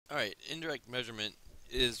Alright, indirect measurement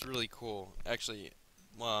is really cool. Actually,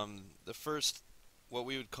 the first, what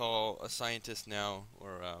we would call a scientist now,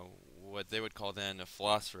 or what they would call then a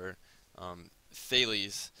philosopher,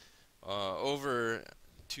 Thales, over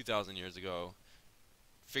 2,000 years ago,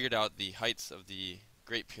 figured out the heights of the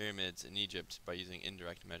Great Pyramids in Egypt by using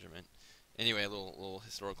indirect measurement. Anyway, a little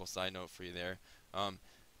historical side note for you there. Um,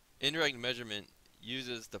 Indirect measurement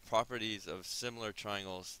uses the properties of similar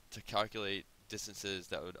triangles to calculate distances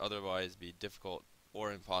that would otherwise be difficult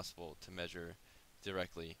or impossible to measure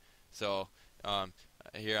directly. So um,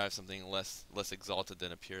 here I have something less exalted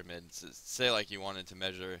than a pyramid. Say like you wanted to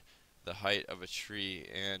measure the height of a tree,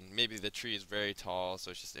 and maybe the tree is very tall,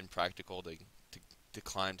 so it's just impractical to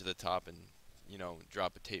climb to the top and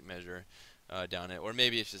drop a tape measure down it, or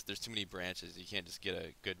maybe it's just there's too many branches, you can't just get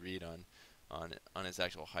a good read on its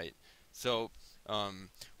actual height. So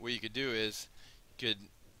what you could do is you could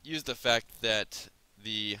use the fact that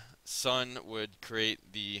the sun would create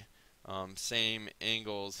the same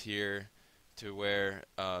angles here to where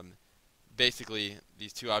basically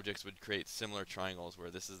these two objects would create similar triangles where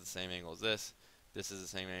this is the same angle as this is the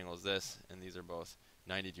same angle as this, and these are both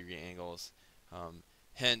 90-degree angles.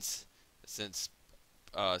 Hence, since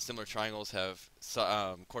similar triangles have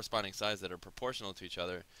corresponding sides that are proportional to each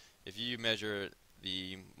other, if you measure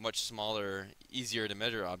the much smaller, easier to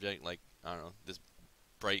measure object, like, I don't know, this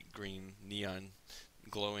bright green neon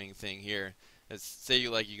glowing thing here, say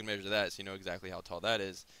you can measure that, so you know exactly how tall that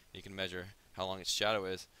is, you can measure how long its shadow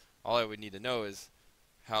is. All I would need to know is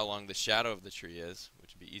how long the shadow of the tree is,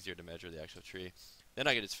 which would be easier to measure the actual tree. Then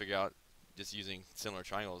I could just figure out, just using similar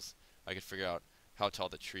triangles, I could figure out how tall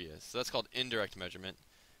the tree is. So that's called indirect measurement.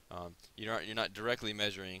 You're not directly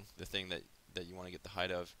measuring the thing that you want to get the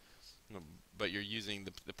height of, but you're using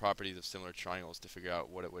the properties of similar triangles to figure out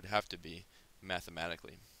what it would have to be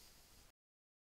mathematically.